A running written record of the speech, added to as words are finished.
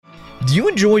Do you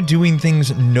enjoy doing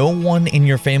things no one in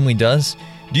your family does?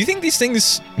 Do you think these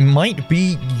things might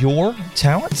be your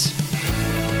talents?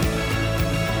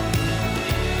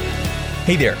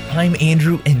 Hey there, I'm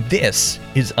Andrew, and this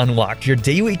is Unlocked, your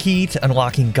daily key to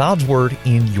unlocking God's Word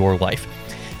in your life.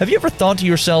 Have you ever thought to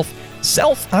yourself,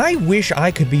 I wish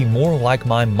I could be more like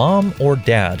my mom or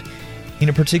dad in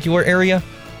a particular area?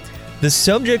 The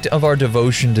subject of our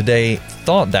devotion today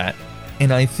thought that,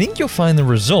 and I think you'll find the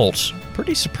results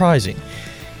pretty surprising.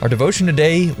 Our devotion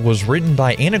today was written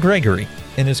by Anna Gregory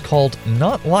and is called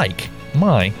Not Like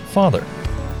My Father.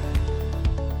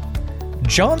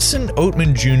 Johnson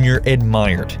Oatman Jr.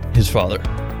 admired his father.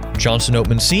 Johnson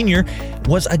Oatman Sr.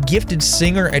 was a gifted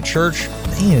singer at church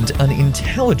and an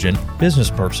intelligent business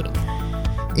person.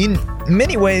 In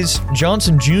many ways,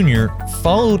 Johnson Jr.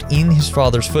 followed in his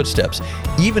father's footsteps,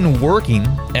 even working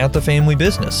at the family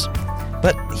business.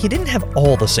 But he didn't have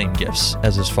all the same gifts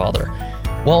as his father.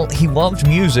 While he loved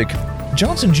music,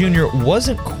 Johnson Jr.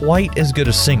 wasn't quite as good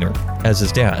a singer as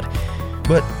his dad.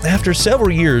 But after several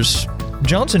years,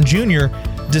 Johnson Jr.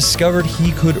 discovered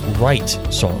he could write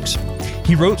songs.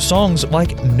 He wrote songs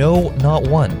like No, Not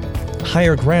One,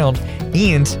 Higher Ground,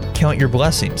 and Count Your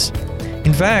Blessings.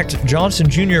 In fact, Johnson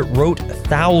Jr. wrote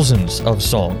thousands of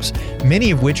songs,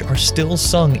 many of which are still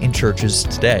sung in churches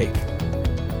today.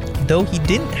 Though he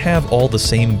didn't have all the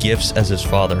same gifts as his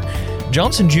father,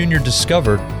 Johnson Jr.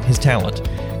 discovered his talent.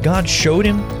 God showed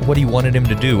him what he wanted him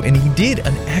to do, and he did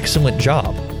an excellent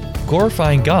job,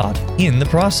 glorifying God in the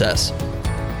process.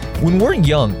 When we're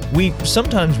young, we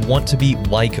sometimes want to be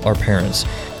like our parents.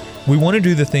 We want to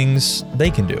do the things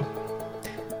they can do.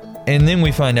 And then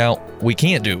we find out we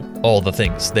can't do all the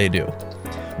things they do.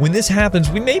 When this happens,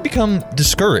 we may become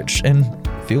discouraged and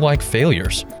feel like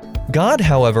failures. God,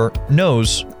 however,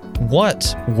 knows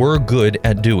what we're good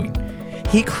at doing.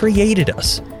 He created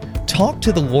us. Talk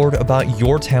to the Lord about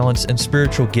your talents and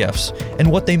spiritual gifts and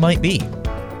what they might be.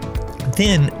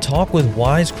 Then talk with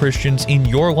wise Christians in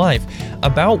your life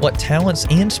about what talents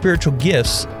and spiritual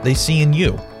gifts they see in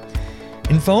you.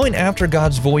 In following after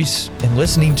God's voice and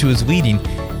listening to His leading,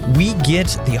 we get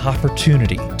the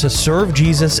opportunity to serve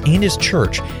Jesus and His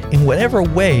church in whatever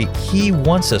way He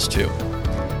wants us to.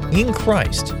 In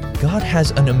Christ, God has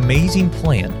an amazing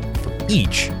plan for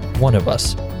each one of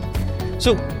us.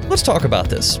 So let's talk about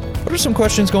this. What are some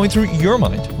questions going through your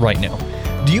mind right now?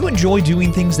 Do you enjoy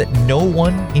doing things that no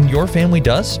one in your family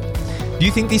does? Do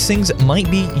you think these things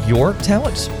might be your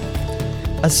talents?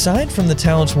 Aside from the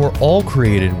talents we're all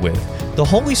created with, the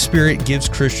Holy Spirit gives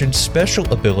Christians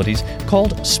special abilities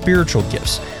called spiritual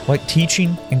gifts, like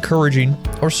teaching, encouraging,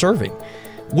 or serving.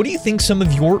 What do you think some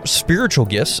of your spiritual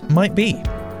gifts might be?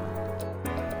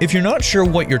 If you're not sure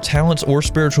what your talents or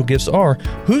spiritual gifts are,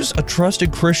 who's a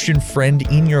trusted Christian friend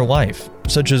in your life,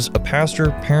 such as a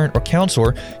pastor, parent, or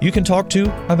counselor, you can talk to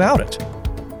about it?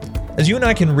 As you and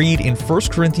I can read in 1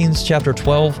 Corinthians chapter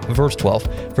 12, verse 12,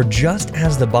 "For just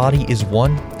as the body is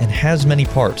one and has many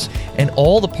parts, and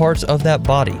all the parts of that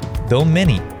body, though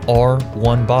many, are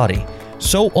one body,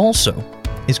 so also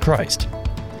is Christ."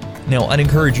 Now, I'd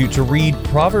encourage you to read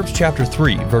Proverbs chapter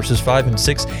 3, verses 5 and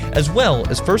 6, as well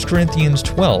as 1 Corinthians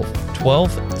 12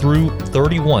 through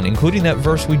 31, including that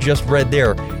verse we just read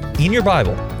there, in your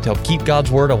Bible to help keep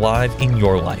God's Word alive in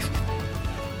your life.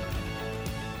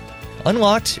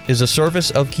 Unlocked is a service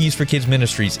of Keys for Kids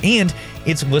Ministries, and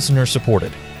it's listener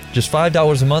supported. Just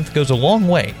 $5 a month goes a long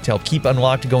way to help keep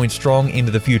Unlocked going strong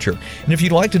into the future. And if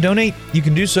you'd like to donate, you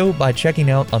can do so by checking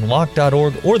out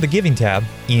unlocked.org or the Giving tab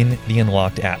in the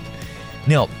Unlocked app.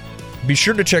 Now, be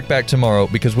sure to check back tomorrow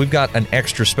because we've got an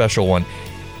extra special one,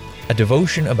 a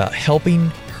devotion about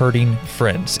helping hurting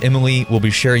friends. Emily will be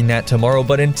sharing that tomorrow,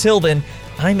 but until then,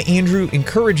 I'm Andrew,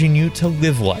 encouraging you to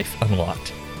live life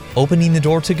unlocked, opening the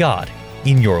door to God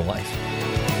in your life.